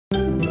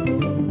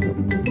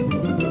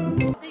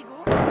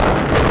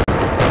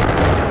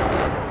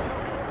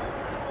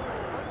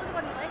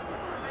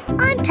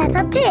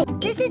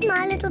Pig. This is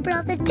my little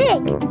brother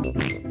Pig.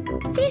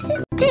 This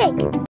is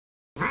Pig.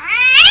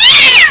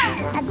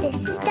 And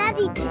this is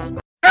Daddy Pig.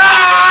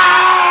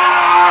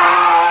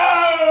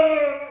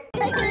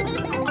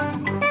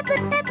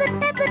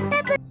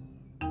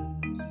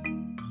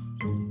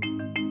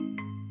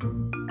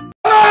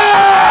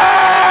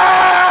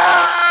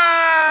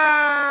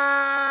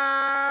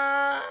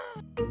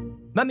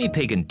 Mummy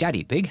Pig and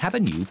Daddy Pig have a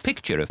new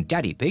picture of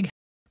Daddy Pig.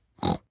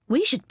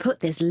 We should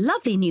put this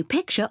lovely new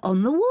picture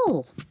on the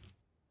wall.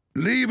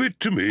 Leave it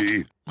to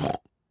me.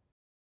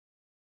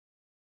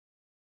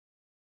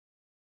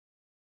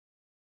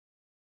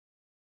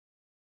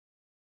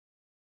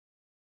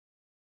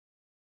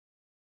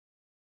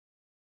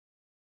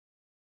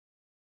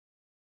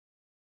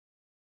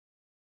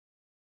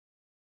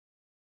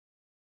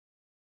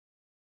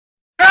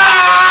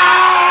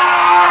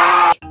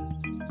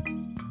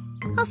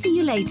 I'll see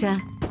you later.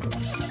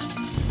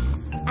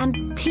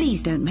 And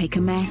please don't make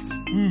a mess.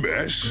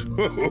 Mess?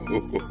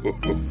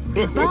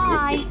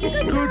 Goodbye.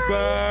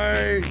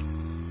 Goodbye.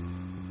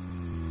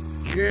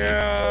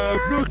 Yeah.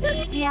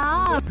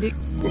 Yeah.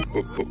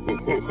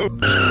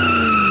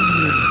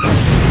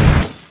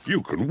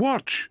 You can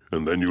watch,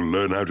 and then you'll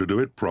learn how to do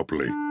it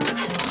properly.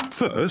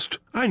 First,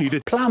 I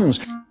needed plums.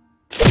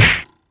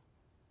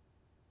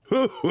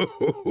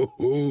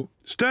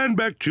 Stand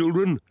back,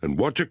 children, and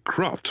watch a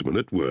craftsman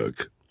at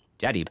work.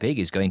 Daddy Pig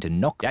is going to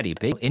knock Daddy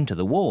Pig into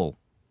the wall.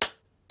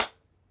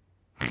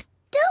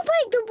 Don't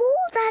break the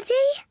wall,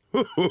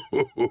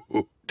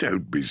 Daddy.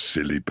 Don't be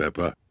silly,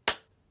 Peppa.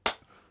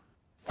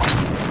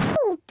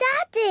 Oh,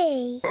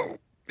 Daddy. Oh,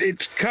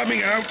 it's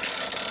coming out.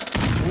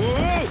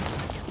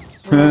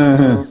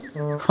 Whoa!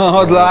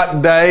 Hard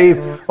luck,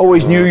 Dave.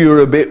 Always knew you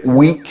were a bit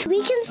weak.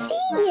 We can see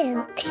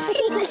you.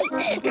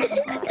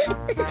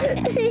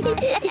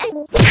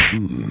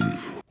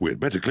 We'd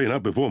better clean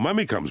up before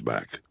Mummy comes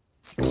back.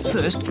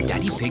 First,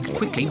 Daddy Pig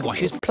quickly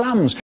washes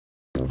Plums.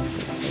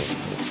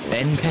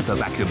 Then Peppa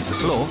vacuums the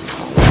floor.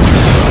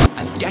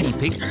 And Daddy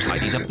Pig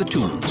tidies up the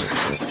tools.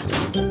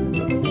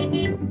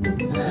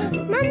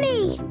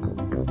 Mummy.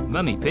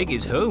 Mummy Pig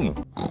is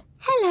home.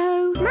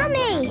 Hello.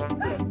 Mummy.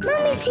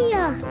 Mummy's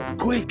here.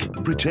 Quick,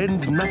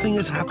 pretend nothing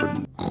has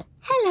happened.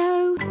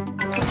 Hello.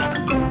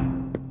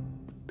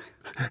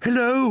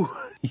 Hello.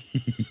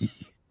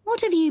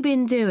 What have you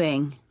been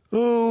doing?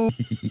 Oh.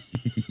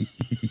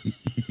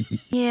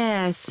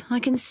 Yes, I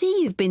can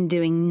see you've been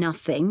doing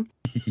nothing.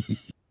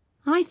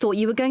 I thought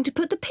you were going to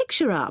put the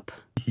picture up.